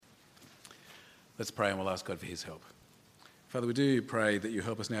Let's pray and we'll ask God for his help. Father, we do pray that you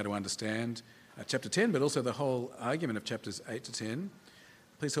help us now to understand chapter 10, but also the whole argument of chapters 8 to 10.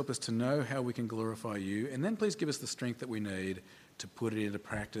 Please help us to know how we can glorify you, and then please give us the strength that we need to put it into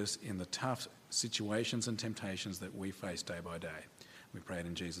practice in the tough situations and temptations that we face day by day. We pray it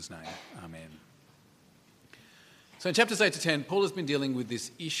in Jesus' name. Amen. So in chapters 8 to 10, Paul has been dealing with this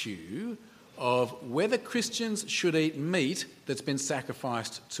issue of whether Christians should eat meat that's been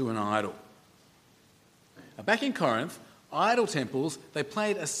sacrificed to an idol. Now, back in Corinth, idol temples, they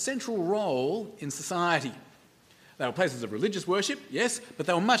played a central role in society. They were places of religious worship, yes, but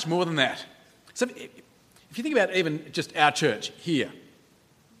they were much more than that. So if you think about even just our church here,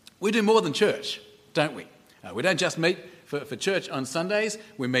 we do more than church, don't we? We don't just meet for church on Sundays.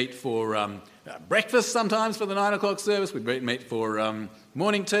 We meet for breakfast sometimes for the 9 o'clock service. We meet for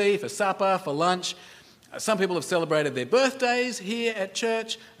morning tea, for supper, for lunch. Some people have celebrated their birthdays here at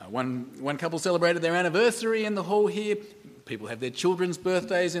church. One couple celebrated their anniversary in the hall here. People have their children's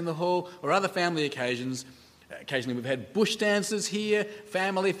birthdays in the hall or other family occasions. Occasionally we've had bush dances here,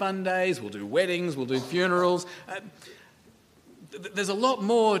 family fun days. We'll do weddings, we'll do funerals. There's a lot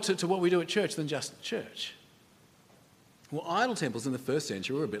more to what we do at church than just church. Well, idol temples in the first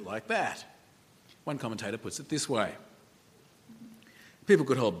century were a bit like that. One commentator puts it this way. People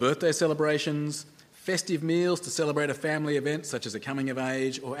could hold birthday celebrations, festive meals to celebrate a family event such as a coming of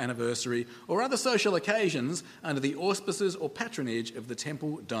age or anniversary, or other social occasions under the auspices or patronage of the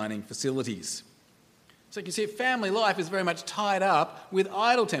temple dining facilities. So you can see family life is very much tied up with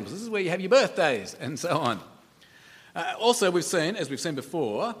idol temples. This is where you have your birthdays and so on. Also, we've seen, as we've seen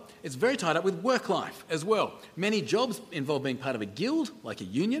before, it's very tied up with work life as well. Many jobs involve being part of a guild, like a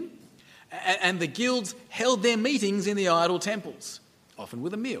union, and the guilds held their meetings in the idol temples, often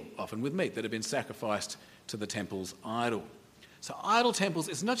with a meal, often with meat that had been sacrificed to the temple's idol. So idol temples,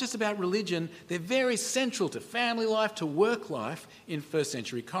 it's not just about religion, they're very central to family life, to work life in first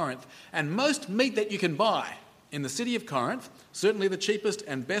century Corinth. And most meat that you can buy in the city of Corinth, certainly the cheapest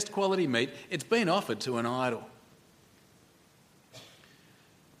and best quality meat, it's been offered to an idol.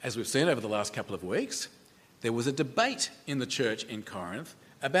 As we've seen over the last couple of weeks, there was a debate in the church in Corinth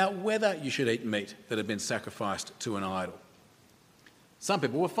about whether you should eat meat that had been sacrificed to an idol. Some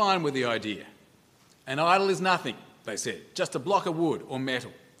people were fine with the idea. An idol is nothing, they said, just a block of wood or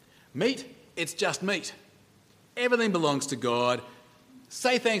metal. Meat, it's just meat. Everything belongs to God.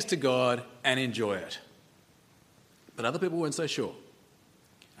 Say thanks to God and enjoy it. But other people weren't so sure.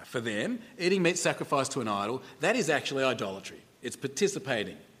 For them, eating meat sacrificed to an idol, that is actually idolatry. It's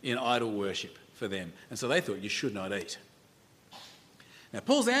participating in idol worship for them. And so they thought you should not eat. Now,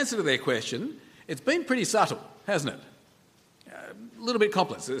 Paul's answer to their question, it's been pretty subtle, hasn't it? A little bit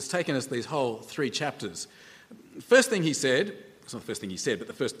complex. It's taken us these whole 3 chapters. First thing he said, it's not the first thing he said, but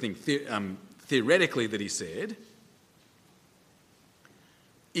the first thing theoretically that he said,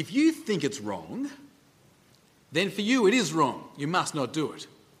 if you think it's wrong, then for you it is wrong. You must not do it.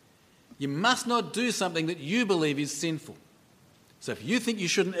 You must not do something that you believe is sinful. So if you think you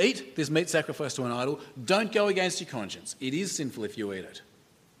shouldn't eat this meat sacrificed to an idol, don't go against your conscience. It is sinful if you eat it.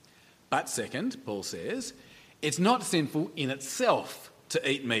 But second, Paul says, it's not sinful in itself to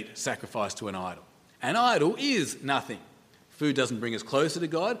eat meat sacrificed to an idol. An idol is nothing. Food doesn't bring us closer to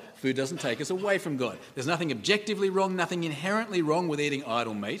God. Food doesn't take us away from God. There's nothing objectively wrong, nothing inherently wrong with eating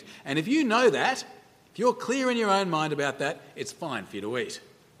idol meat. And if you know that, if you're clear in your own mind about that, it's fine for you to eat.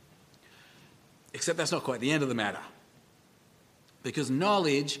 Except that's not quite the end of the matter. Because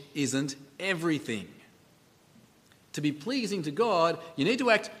knowledge isn't everything. To be pleasing to God, you need to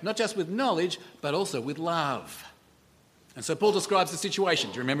act not just with knowledge, but also with love. And so Paul describes the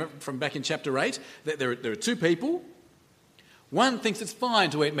situation. Do you remember from back in chapter 8? That there are 2 people. One thinks it's fine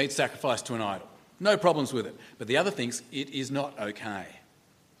to eat meat sacrificed to an idol. No problems with it. But the other thinks it is not okay.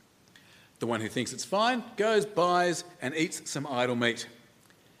 The one who thinks it's fine goes, buys, and eats some idol meat.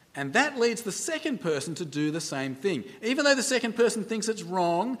 And that leads the second person to do the same thing. Even though the second person thinks it's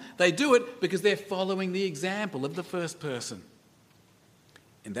wrong, they do it because they're following the example of the first person.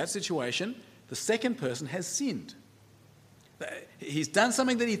 In that situation, the second person has sinned. He's done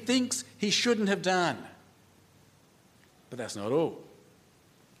something that he thinks he shouldn't have done. But that's not all.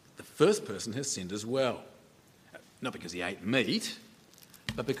 The first person has sinned as well. Not because he ate meat,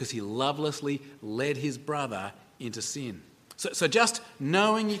 but because he lovelessly led his brother into sin. So just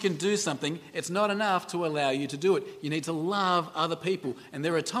knowing you can do something, it's not enough to allow you to do it. You need to love other people. And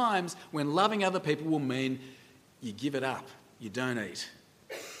there are times when loving other people will mean you give it up. You don't eat.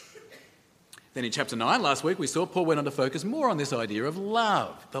 Then in chapter 9 last week, we saw Paul went on to focus more on this idea of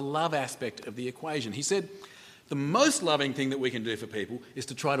love, the love aspect of the equation. He said the most loving thing that we can do for people is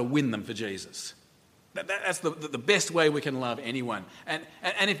to try to win them for Jesus. That's the best way we can love anyone. And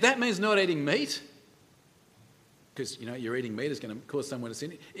if that means not eating meat, because you're eating meat is going to cause someone to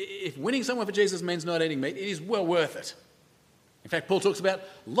sin, if winning someone for Jesus means not eating meat, it is well worth it. In fact, Paul talks about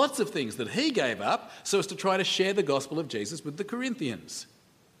lots of things that he gave up so as to try to share the gospel of Jesus with the Corinthians.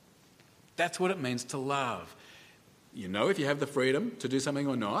 That's what it means to love. You know if you have the freedom to do something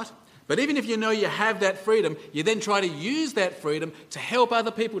or not, but even if you know you have that freedom, you then try to use that freedom to help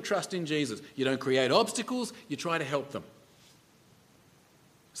other people trust in Jesus. You don't create obstacles, you try to help them.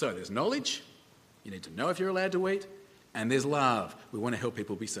 So there's knowledge, you need to know if you're allowed to eat, and there's love. We want to help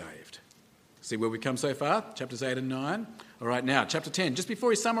people be saved. See where we've come so far? Chapters 8 and 9. All right, now, chapter 10. Just before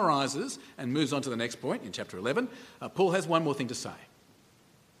he summarises and moves on to the next point in chapter 11, Paul has one more thing to say.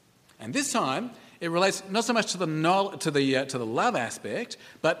 And this time, it relates not so much to the love aspect,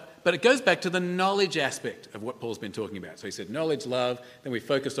 but it goes back to the knowledge aspect of what Paul's been talking about. So he said knowledge, love, then we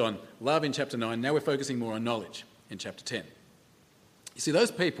focused on love in chapter 9. Now we're focusing more on knowledge in chapter 10. You see, those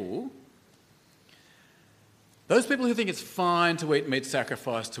people who think it's fine to eat meat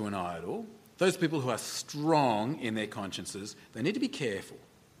sacrificed to an idol, those people who are strong in their consciences, they need to be careful.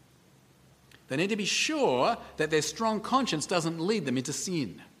 They need to be sure that their strong conscience doesn't lead them into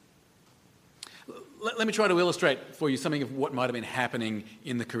sin. Let me try to illustrate for you something of what might have been happening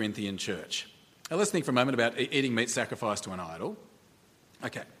in the Corinthian church. Now let's think for a moment about eating meat sacrificed to an idol.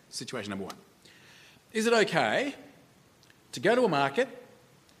 Okay, situation number one. Is it okay to go to a market,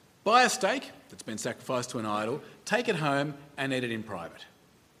 buy a steak that's been sacrificed to an idol, take it home and eat it in private?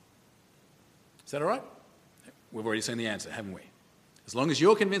 Is that all right? We've already seen the answer, haven't we? As long as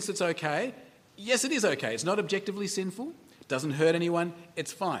you're convinced it's okay, yes, it is okay. It's not objectively sinful. It doesn't hurt anyone.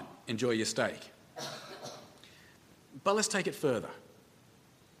 It's fine. Enjoy your steak. But let's take it further.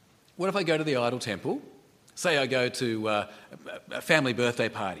 What if I go to the idol temple? Say I go to a family birthday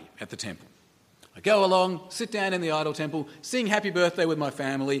party at the temple. I go along, sit down in the idol temple, sing happy birthday with my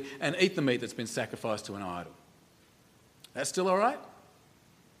family and eat the meat that's been sacrificed to an idol. That's still all right?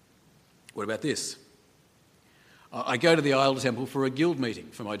 What about this? I go to the idol temple for a guild meeting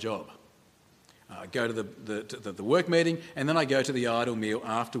for my job. I go to the work meeting and then I go to the idol meal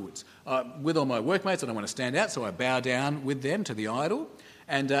afterwards. With all my workmates, I don't want to stand out, so I bow down with them to the idol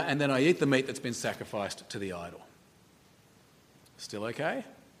and then I eat the meat that's been sacrificed to the idol. Still okay?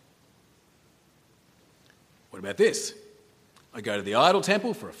 What about this? I go to the idol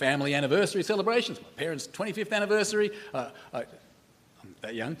temple for a family anniversary celebration. It's my parents' 25th anniversary. I'm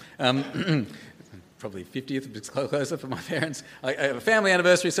that young. Probably 50th, it's closer for my parents. I have a family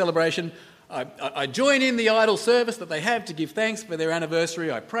anniversary celebration. I join in the idol service that they have to give thanks for their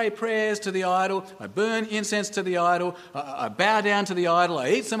anniversary. I pray prayers to the idol. I burn incense to the idol. I bow down to the idol. I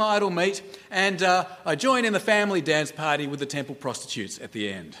eat some idol meat. And I join in the family dance party with the temple prostitutes at the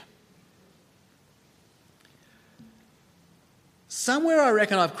end. Somewhere I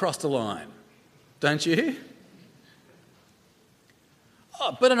reckon I've crossed a line, don't you?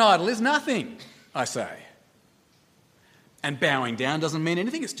 Oh, but an idol is nothing, I say. And bowing down doesn't mean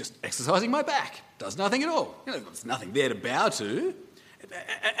anything, it's just exercising my back. Does nothing at all. There's nothing there to bow to.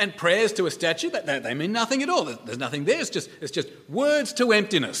 And prayers to a statue, they mean nothing at all. There's nothing there, it's just words to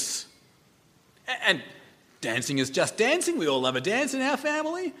emptiness. And dancing is just dancing. We all love a dance in our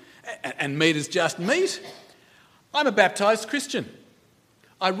family. And meat is just meat. I'm a baptised Christian.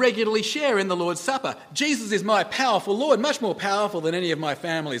 I regularly share in the Lord's Supper. Jesus is my powerful Lord, much more powerful than any of my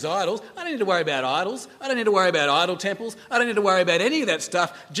family's idols. I don't need to worry about idols. I don't need to worry about idol temples. I don't need to worry about any of that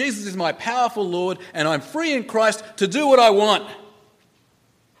stuff. Jesus is my powerful Lord, and I'm free in Christ to do what I want.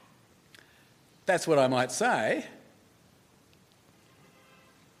 That's what I might say.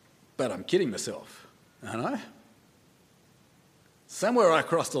 But I'm kidding myself, aren't I? Somewhere I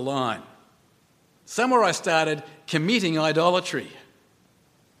crossed a line. Somewhere I started committing idolatry.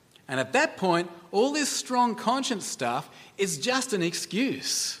 And at that point, all this strong conscience stuff is just an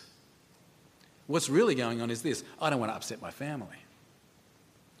excuse. What's really going on is this: I don't want to upset my family.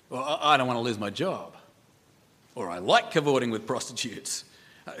 Or I don't want to lose my job. Or I like cavorting with prostitutes.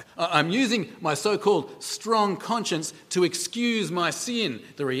 I'm using my so-called strong conscience to excuse my sin.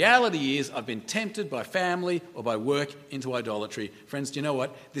 The reality is I've been tempted by family or by work into idolatry. Friends, do you know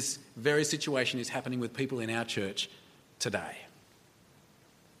what? This very situation is happening with people in our church today.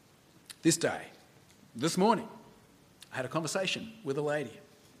 This day, this morning, I had a conversation with a lady.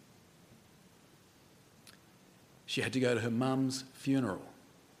 She had to go to her mum's funeral.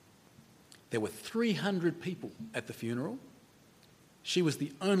 There were 300 people at the funeral. She was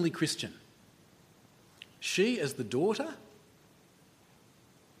the only Christian. She, as the daughter,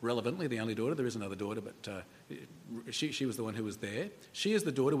 relevantly the only daughter. There is another daughter, but she was the one who was there. She, as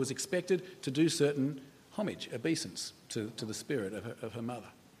the daughter, was expected to do certain homage, obeisance to the spirit of her mother.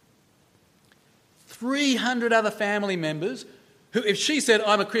 300 other family members who, if she said,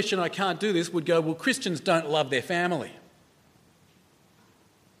 I'm a Christian, I can't do this, would go, well, Christians don't love their family.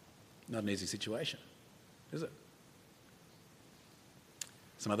 Not an easy situation, is it?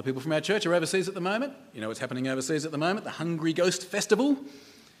 Some other people from our church are overseas at the moment. You know what's happening overseas at the moment? The Hungry Ghost Festival.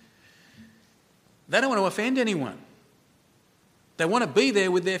 They don't want to offend anyone. They want to be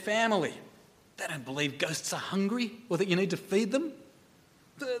there with their family. They don't believe ghosts are hungry or that you need to feed them.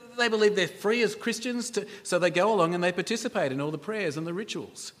 They believe they're free as Christians, so they go along and they participate in all the prayers and the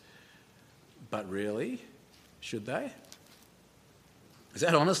rituals. But really, should they? Is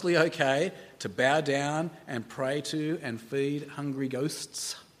that honestly okay to bow down and pray to and feed hungry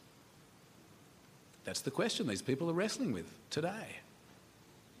ghosts? That's the question these people are wrestling with today.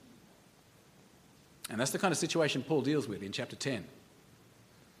 And that's the kind of situation Paul deals with in chapter 10. And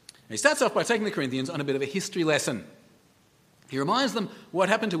he starts off by taking the Corinthians on a bit of a history lesson. He reminds them what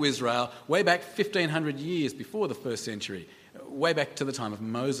happened to Israel way back 1,500 years before the first century, way back to the time of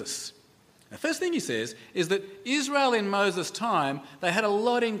Moses. The first thing he says is that Israel in Moses' time, they had a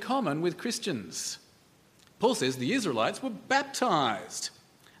lot in common with Christians. Paul says the Israelites were baptised.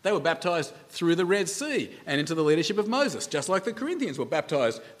 They were baptised through the Red Sea and into the leadership of Moses, just like the Corinthians were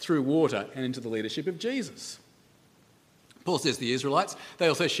baptised through water and into the leadership of Jesus. Paul says the Israelites, they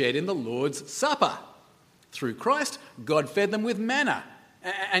also shared in the Lord's Supper. Through Christ, God fed them with manna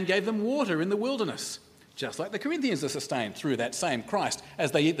and gave them water in the wilderness, just like the Corinthians are sustained through that same Christ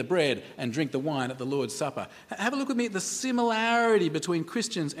as they eat the bread and drink the wine at the Lord's Supper. Have a look with me at the similarity between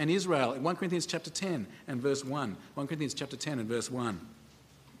Christians and Israel in 1 Corinthians chapter 10 and verse 1. 1 Corinthians chapter 10 and verse 1.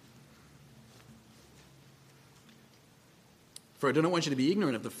 For I do not want you to be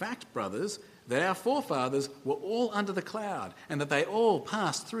ignorant of the fact, brothers, that our forefathers were all under the cloud and that they all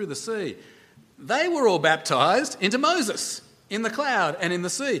passed through the sea. They were all baptised into Moses in the cloud and in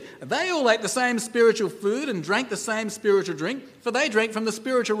the sea. They all ate the same spiritual food and drank the same spiritual drink, for they drank from the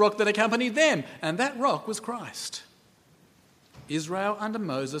spiritual rock that accompanied them, and that rock was Christ. Israel under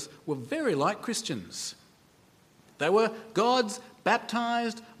Moses were very like Christians. They were God's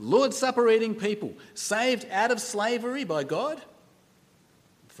baptised, Lord's Supper eating people, saved out of slavery by God.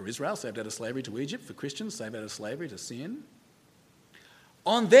 For Israel, saved out of slavery to Egypt. For Christians, saved out of slavery to sin.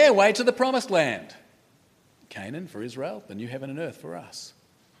 On their way to the promised land. Canaan for Israel, the new heaven and earth for us.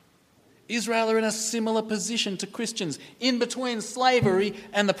 Israel are in a similar position to Christians, in between slavery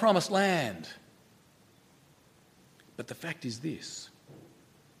and the promised land. But the fact is this: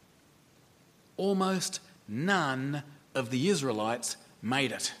 almost none of the Israelites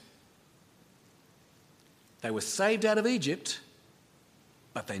made it. They were saved out of Egypt,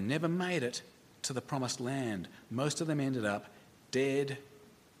 but they never made it to the promised land. Most of them ended up dead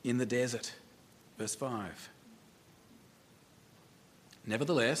in the desert. Verse 5.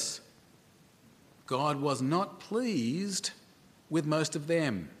 Nevertheless, God was not pleased with most of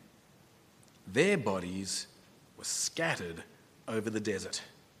them. Their bodies were scattered over the desert.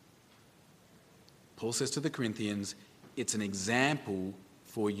 Paul says to the Corinthians, it's an example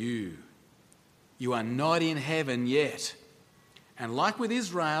for you. You are not in heaven yet. And like with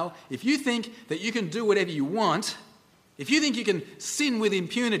Israel, if you think that you can do whatever you want, if you think you can sin with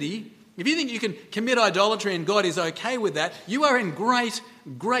impunity, if you think you can commit idolatry and God is okay with that, you are in great,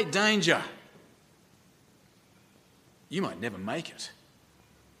 great danger. You might never make it.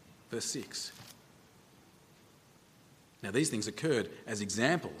 Verse 6. Now these things occurred as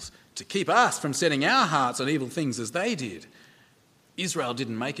examples to keep us from setting our hearts on evil things as they did. Israel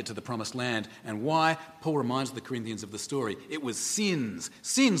didn't make it to the promised land. And why? Paul reminds the Corinthians of the story. It was sins.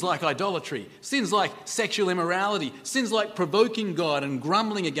 Sins like idolatry. Sins like sexual immorality. Sins like provoking God and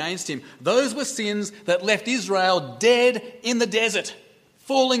grumbling against him. Those were sins that left Israel dead in the desert,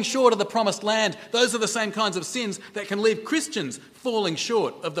 falling short of the promised land. Those are the same kinds of sins that can leave Christians falling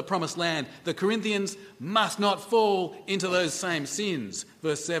short of the promised land. The Corinthians must not fall into those same sins.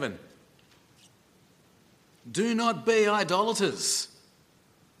 Verse 7. Do not be idolaters,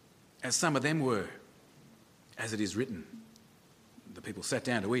 as some of them were. As it is written, the people sat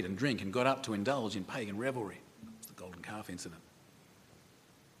down to eat and drink and got up to indulge in pagan revelry. It's the golden calf incident.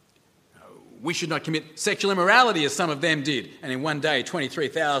 We should not commit sexual immorality, as some of them did, and in one day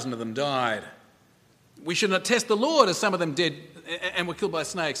 23,000 of them died. We should not test the Lord, as some of them did and were killed by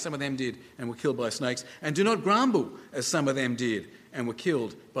snakes. Some of them did and were killed by snakes. And do not grumble, as some of them did and were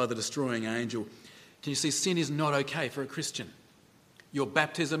killed by the destroying angel. Can you see, sin is not okay for a Christian? Your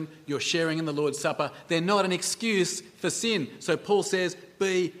baptism, your sharing in the Lord's Supper, they're not an excuse for sin. So Paul says,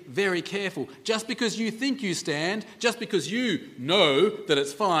 be very careful. Just because you think you stand, just because you know that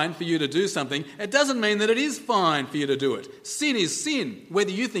it's fine for you to do something, it doesn't mean that it is fine for you to do it. Sin is sin, whether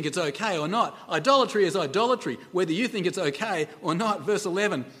you think it's okay or not. Idolatry is idolatry, whether you think it's okay or not. Verse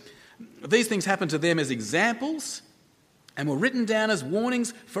 11, these things happened to them as examples and were written down as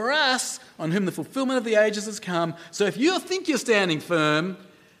warnings for us, on whom the fulfillment of the ages has come. So if you think you're standing firm,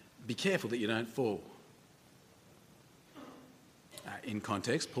 be careful that you don't fall. In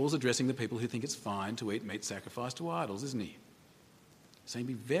context, Paul's addressing the people who think it's fine to eat meat sacrificed to idols, isn't he? Saying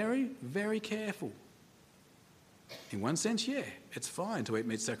be very, very careful. In one sense, yeah, it's fine to eat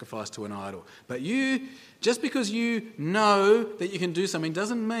meat sacrificed to an idol. But just because you know that you can do something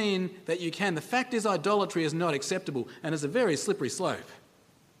doesn't mean that you can. The fact is, idolatry is not acceptable and is a very slippery slope.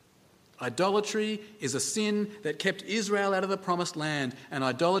 Idolatry is a sin that kept Israel out of the promised land, and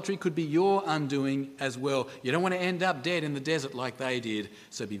idolatry could be your undoing as well. You don't want to end up dead in the desert like they did,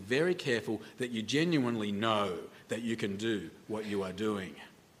 so be very careful that you genuinely know that you can do what you are doing.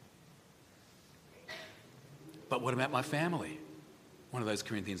 But what about my family? One of those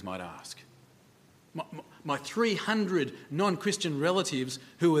Corinthians might ask. My 300 non-Christian relatives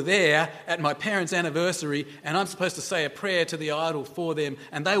who were there at my parents' anniversary, and I'm supposed to say a prayer to the idol for them,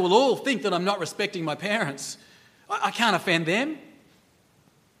 and they will all think that I'm not respecting my parents. I can't offend them.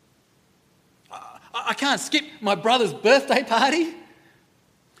 I can't skip my brother's birthday party.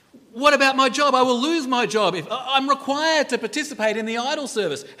 What about my job? I will lose my job if I'm required to participate in the idol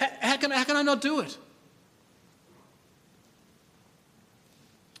service. How can I not do it?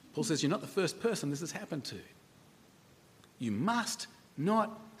 Paul says, you're not the first person this has happened to. You must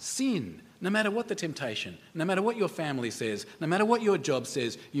not sin, no matter what the temptation, no matter what your family says, no matter what your job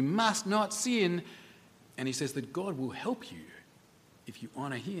says. You must not sin. And he says that God will help you if you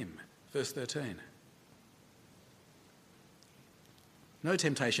honour him. Verse 13. No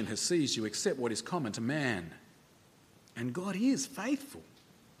temptation has seized you except what is common to man. And God is faithful.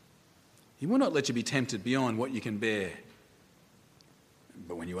 He will not let you be tempted beyond what you can bear.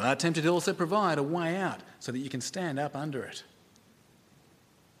 But when you are tempted, he'll also provide a way out so that you can stand up under it.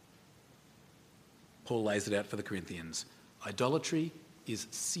 Paul lays it out for the Corinthians. Idolatry is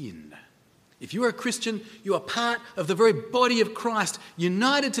sin. If you are a Christian, you are part of the very body of Christ,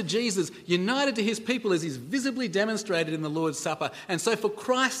 united to Jesus, united to his people as is visibly demonstrated in the Lord's Supper. And so for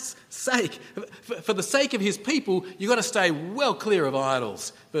Christ's sake, for the sake of his people, you've got to stay well clear of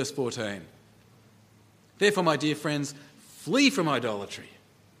idols. Verse 14. Therefore, my dear friends, flee from idolatry.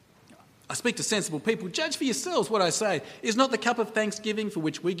 I speak to sensible people. Judge for yourselves what I say. Is not the cup of thanksgiving for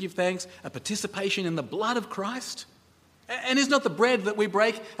which we give thanks a participation in the blood of Christ? And is not the bread that we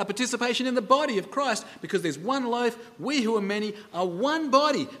break a participation in the body of Christ? Because there's one loaf, we who are many are one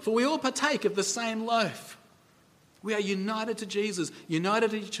body, for we all partake of the same loaf. We are united to Jesus,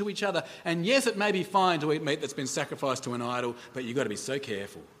 united to each other. And yes, it may be fine to eat meat that's been sacrificed to an idol, but you've got to be so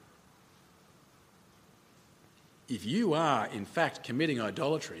careful. If you are, in fact, committing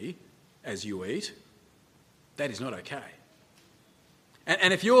idolatry as you eat, that is not okay.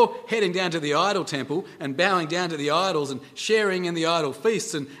 And if you're heading down to the idol temple and bowing down to the idols and sharing in the idol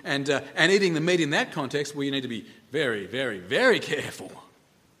feasts and eating the meat in that context, well, you need to be very, very, very careful.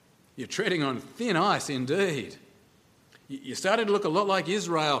 You're treading on thin ice indeed. You're starting to look a lot like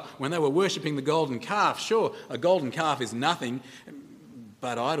Israel when they were worshipping the golden calf. Sure, a golden calf is nothing,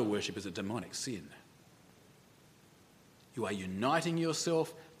 but idol worship is a demonic sin. You are uniting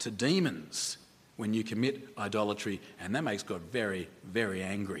yourself to demons when you commit idolatry, and that makes God very, very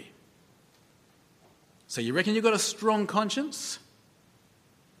angry. So you reckon you've got a strong conscience?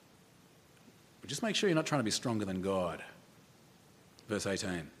 Well, just make sure you're not trying to be stronger than God. Verse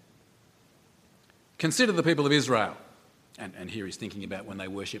 18. Consider the people of Israel. And here he's thinking about when they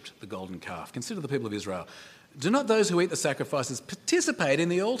worshipped the golden calf. Consider the people of Israel. Do not those who eat the sacrifices participate in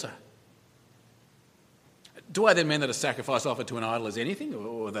the altar? Do I then mean that a sacrifice offered to an idol is anything,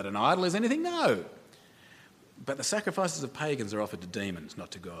 or that an idol is anything? No. But the sacrifices of pagans are offered to demons,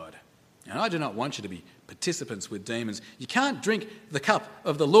 not to God. And I do not want you to be participants with demons. You can't drink the cup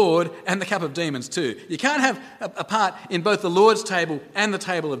of the Lord and the cup of demons too. You can't have a part in both the Lord's table and the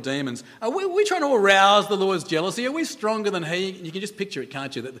table of demons. Are we trying to arouse the Lord's jealousy? Are we stronger than he? You can just picture it,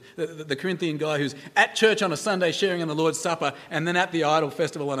 can't you? The Corinthian guy who's at church on a Sunday sharing in the Lord's Supper and then at the idol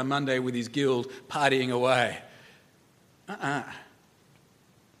festival on a Monday with his guild partying away.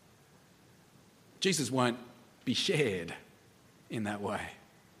 Jesus won't be shared in that way.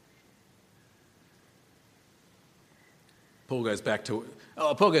 Paul goes back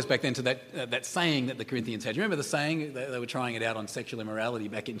then to that saying that the Corinthians had. Do you remember the saying? They were trying it out on sexual immorality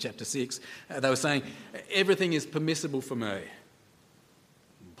back in chapter 6. They were saying, everything is permissible for me.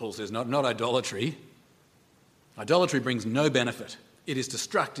 Paul says, not idolatry. Idolatry brings no benefit. It is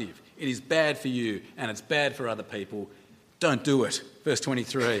destructive. It is bad for you, and it's bad for other people. Don't do it. Verse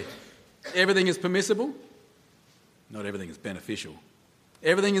 23. Everything is permissible. Not everything is beneficial.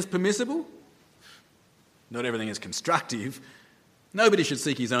 Everything is permissible. Not everything is constructive. Nobody should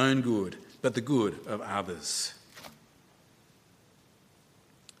seek his own good, but the good of others.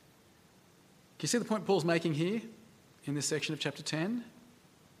 Can you see the point Paul's making here in this section of chapter 10?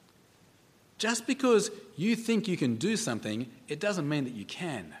 Just because you think you can do something, it doesn't mean that you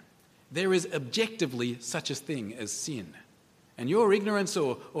can. There is objectively such a thing as sin. And your ignorance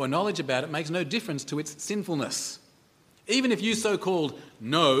or knowledge about it makes no difference to its sinfulness. Even if you so-called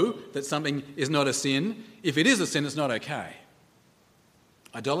know that something is not a sin, if it is a sin, it's not okay.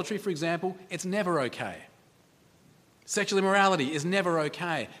 Idolatry, for example, it's never okay. Sexual immorality is never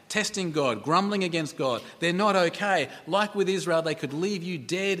okay. Testing God, grumbling against God, they're not okay. Like with Israel, they could leave you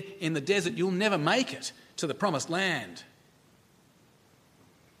dead in the desert. You'll never make it to the promised land.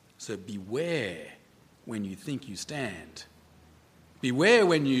 So beware when you think you stand. Beware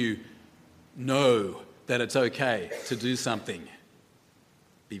when you know that it's okay to do something.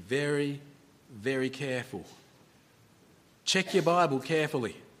 Be very, very careful. Check your Bible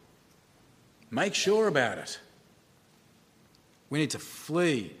carefully. Make sure about it. We need to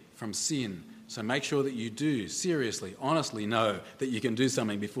flee from sin, so make sure that you do seriously, honestly know that you can do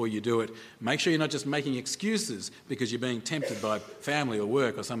something before you do it. Make sure you're not just making excuses because you're being tempted by family or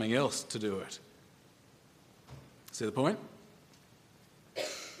work or something else to do it. See the point?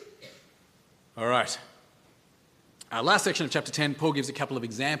 All right. Our last section of chapter 10, Paul gives a couple of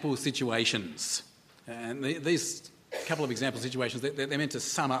example situations. And these couple of example situations, they're meant to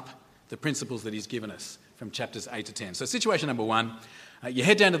sum up the principles that he's given us from chapters 8 to 10. So situation number 1, you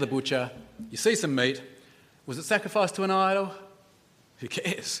head down to the butcher, you see some meat. Was it sacrificed to an idol? Who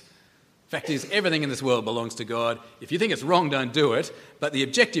cares? Fact is, everything in this world belongs to God. If you think it's wrong, don't do it. But the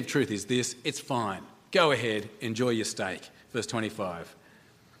objective truth is this, it's fine. Go ahead, enjoy your steak. Verse 25.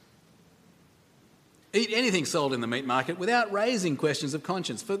 Eat anything sold in the meat market without raising questions of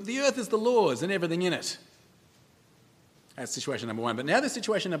conscience, for the earth is the Lord's and everything in it. That's situation number 1. But now there's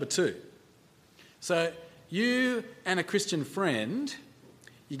situation number 2. So you and a Christian friend,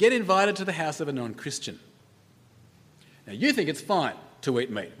 you get invited to the house of a non-Christian. Now you think it's fine to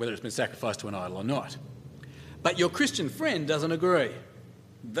eat meat, whether it's been sacrificed to an idol or not. But your Christian friend doesn't agree.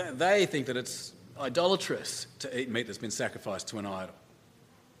 They think that it's idolatrous to eat meat that's been sacrificed to an idol.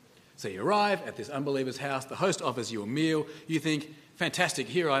 So you arrive at this unbeliever's house, the host offers you a meal, you think, fantastic,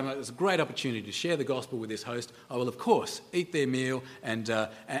 here I am, it's a great opportunity to share the gospel with this host. I will, of course, eat their meal and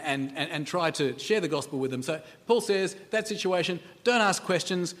try to share the gospel with them. So Paul says, that situation, don't ask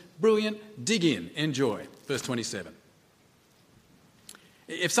questions, brilliant, dig in, enjoy. Verse 27.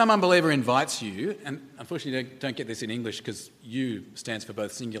 If some unbeliever invites you, and unfortunately don't get this in English because you stands for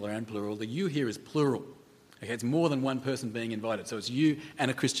both singular and plural, the you here is plural. Okay, it's more than one person being invited, so it's you and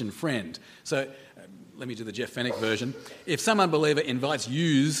a Christian friend. So let me do the Jeff Fennick version. If some unbeliever invites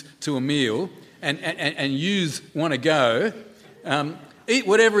yous to a meal and yous want to go, eat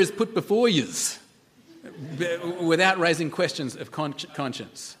whatever is put before yous without raising questions of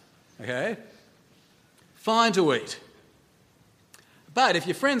conscience. Okay? Fine to eat. But if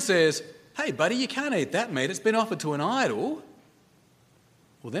your friend says, hey buddy, you can't eat that meat, it's been offered to an idol,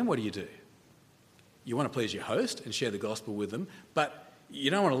 well then what do? You want to please your host and share the gospel with them, but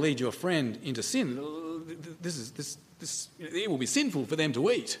you don't want to lead your friend into sin. It will be sinful for them to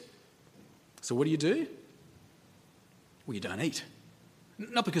eat. So what do? Well, you don't eat.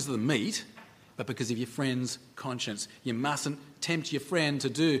 Not because of the meat, but because of your friend's conscience. You mustn't tempt your friend to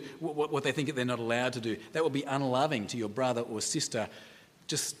do what they think they're not allowed to do. That will be unloving to your brother or sister.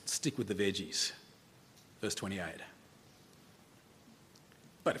 Just stick with the veggies. Verse 28.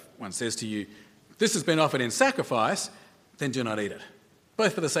 But if one says to you, this has been offered in sacrifice, then do not eat it.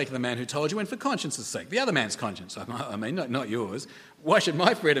 Both for the sake of the man who told you and for conscience's sake. The other man's conscience, I mean, not yours. Why should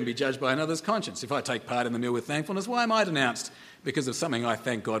my freedom be judged by another's conscience? If I take part in the meal with thankfulness, why am I denounced because of something I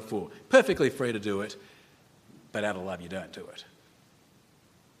thank God for? Perfectly free to do it, but out of love you don't do it.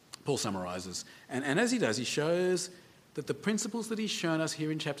 Paul summarises, and as he does, he shows that the principles that he's shown us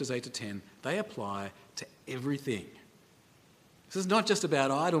here in chapters 8 to 10, they apply to everything. This is not just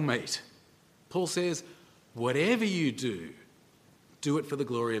about idol meat. Paul says, whatever you do, do it for the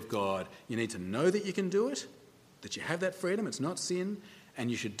glory of God. You need to know that you can do it, that you have that freedom, it's not sin, and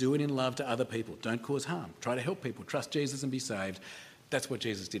you should do it in love to other people. Don't cause harm. Try to help people. Trust Jesus and be saved. That's what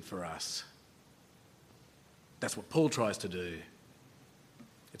Jesus did for us. That's what Paul tries to do.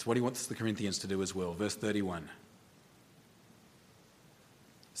 It's what he wants the Corinthians to do as well. Verse 31.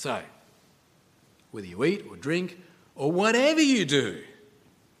 So, whether you eat or drink or whatever you do,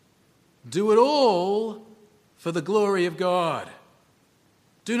 do it all for the glory of God.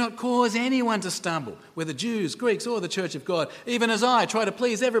 Do not cause anyone to stumble, whether Jews, Greeks, or the church of God, even as I try to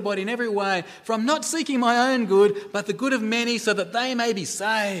please everybody in every way, for I'm not seeking my own good, but the good of many, so that they may be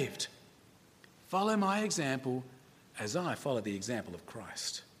saved. Follow my example as I follow the example of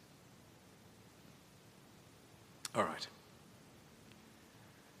Christ. All right.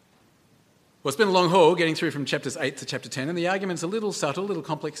 Well, it's been a long haul getting through from chapters 8 to chapter 10, and the argument's a little subtle, a little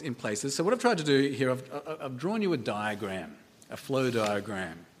complex in places. So what I've tried to do here, I've drawn you a diagram, a flow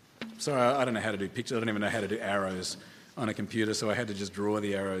diagram. Sorry, I don't know how to do pictures. I don't even know how to do arrows on a computer, so I had to just draw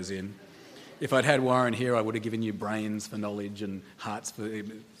the arrows in. If I'd had Warren here, I would have given you brains for knowledge and hearts for...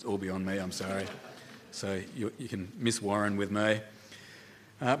 It's all beyond me, I'm sorry. So you can miss Warren with me.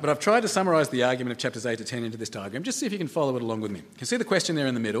 But I've tried to summarise the argument of chapters 8 to 10 into this diagram. Just see if you can follow it along with me. You can see the question there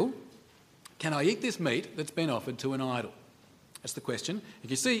in the middle. Can I eat this meat that's been offered to an idol? That's the question. You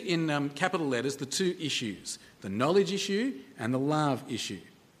can see in capital letters the two issues, the knowledge issue and the love issue.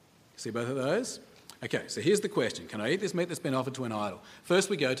 See both of those? Okay, so here's the question. Can I eat this meat that's been offered to an idol? First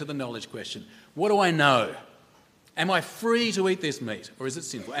we go to the knowledge question. What do I know? Am I free to eat this meat, or is it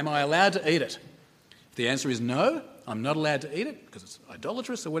sinful? Am I allowed to eat it? If the answer is no, I'm not allowed to eat it because it's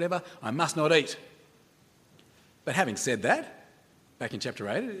idolatrous or whatever, I must not eat. But having said that, back in chapter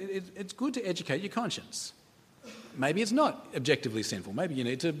 8, it's good to educate your conscience. Maybe it's not objectively sinful. Maybe you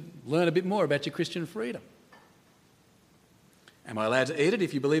need to learn a bit more about your Christian freedom. Am I allowed to eat it?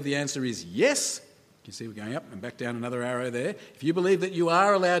 If you believe the answer is yes, you see we're going up and back down another arrow there. If you believe that you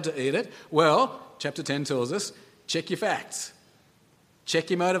are allowed to eat it, well, chapter 10 tells us, check your facts. Check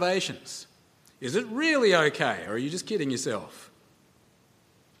your motivations. Is it really okay, or are you just kidding yourself?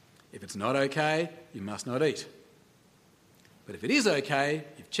 If it's not okay, you must not eat. But if it is okay,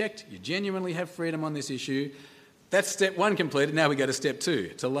 you've checked, you genuinely have freedom on this issue, that's step 1 completed. Now we go to step 2,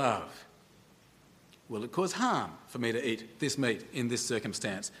 to love. Will it cause harm for me to eat this meat in this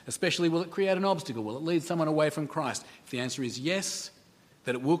circumstance? Especially, will it create an obstacle? Will it lead someone away from Christ? If the answer is yes,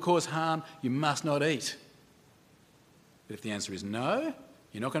 that it will cause harm, you must not eat. But if the answer is no,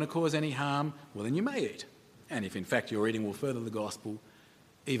 you're not going to cause any harm, well then you may eat. And if in fact your eating will further the gospel,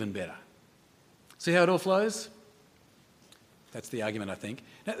 even better. See how it all flows? That's the argument, I think.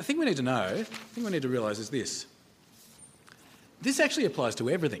 Now, the thing we need to know, the thing we need to realise is this. This actually applies to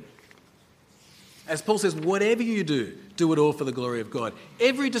everything. As Paul says, whatever you do, do it all for the glory of God.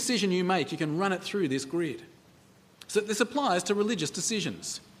 Every decision you make, you can run it through this grid. So this applies to religious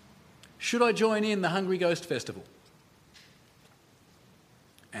decisions. Should I join in the Hungry Ghost Festival?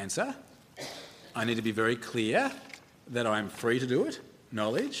 Answer, I need to be very clear that I am free to do it,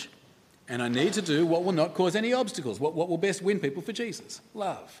 knowledge, and I need to do what will not cause any obstacles, what will best win people for Jesus,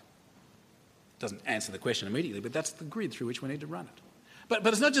 love. Doesn't answer the question immediately, but that's the grid through which we need to run it. But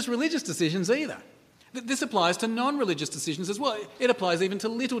it's not just religious decisions either. This applies to non-religious decisions as well. It applies even to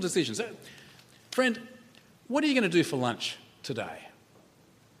little decisions. So, friend, what are you going to do for lunch today?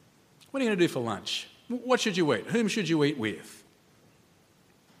 What are you going to do for lunch? What should you eat? Whom should you eat with?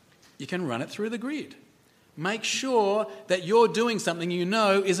 You can run it through the grid. Make sure that you're doing something you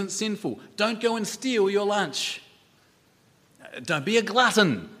know isn't sinful. Don't go and steal your lunch. Don't be a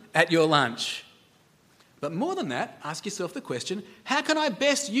glutton at your lunch. But more than that, ask yourself the question, how can I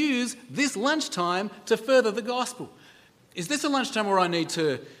best use this lunchtime to further the gospel? Is this a lunchtime where I need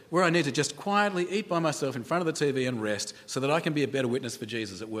to just quietly eat by myself in front of the TV and rest so that I can be a better witness for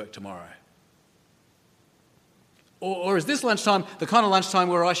Jesus at work tomorrow? Or is this lunchtime the kind of lunchtime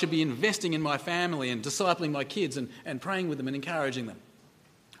where I should be investing in my family and discipling my kids and praying with them and encouraging them?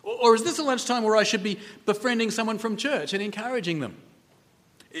 Or is this a lunchtime where I should be befriending someone from church and encouraging them?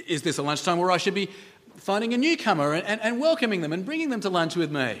 Is this a lunchtime where I should be finding a newcomer and welcoming them and bringing them to lunch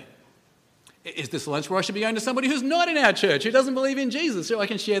with me? Is this a lunch where I should be going to somebody who's not in our church, who doesn't believe in Jesus, so I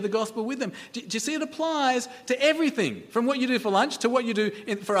can share the gospel with them? Do you see it applies to everything, from what you do for lunch to what you do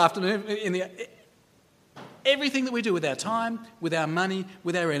for afternoon everything that we do with our time, with our money,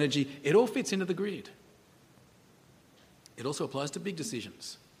 with our energy, it all fits into the grid. It also applies to big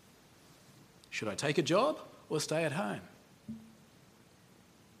decisions. Should I take a job or stay at home?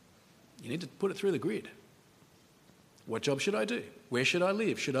 You need to put it through the grid. What job should I do? Where should I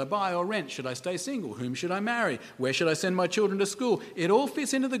live? Should I buy or rent? Should I stay single? Whom should I marry? Where should I send my children to school? It all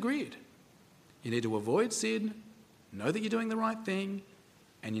fits into the grid. You need to avoid sin, know that you're doing the right thing,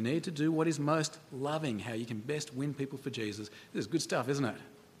 And you need to do what is most loving, how you can best win people for Jesus. This is good stuff, isn't it?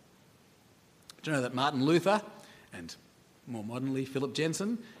 Do you know that Martin Luther and more modernly Philip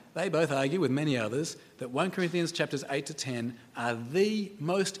Jensen, they both argue with many others that 1 Corinthians chapters 8 to 10 are the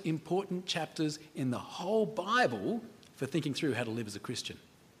most important chapters in the whole Bible for thinking through how to live as a Christian.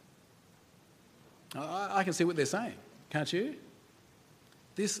 I can see what they're saying, can't you?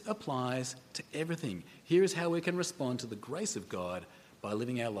 This applies to everything. Here is how we can respond to the grace of God by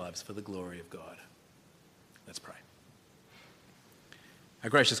living our lives for the glory of God. Let's pray. Our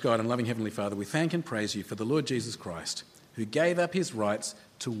gracious God and loving Heavenly Father, we thank and praise you for the Lord Jesus Christ, who gave up his rights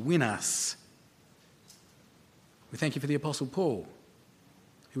to win us. We thank you for the Apostle Paul,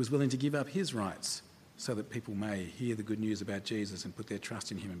 who was willing to give up his rights so that people may hear the good news about Jesus and put their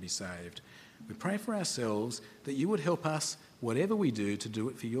trust in him and be saved. We pray for ourselves that you would help us, whatever we do, to do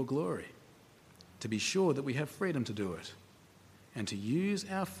it for your glory, to be sure that we have freedom to do it, and to use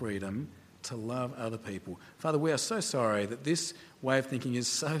our freedom to love other people. Father, we are so sorry that this way of thinking is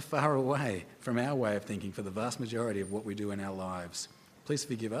so far away from our way of thinking for the vast majority of what we do in our lives. Please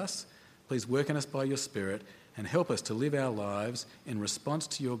forgive us. Please work in us by your Spirit and help us to live our lives in response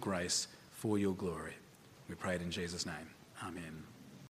to your grace for your glory. We pray it in Jesus' name. Amen.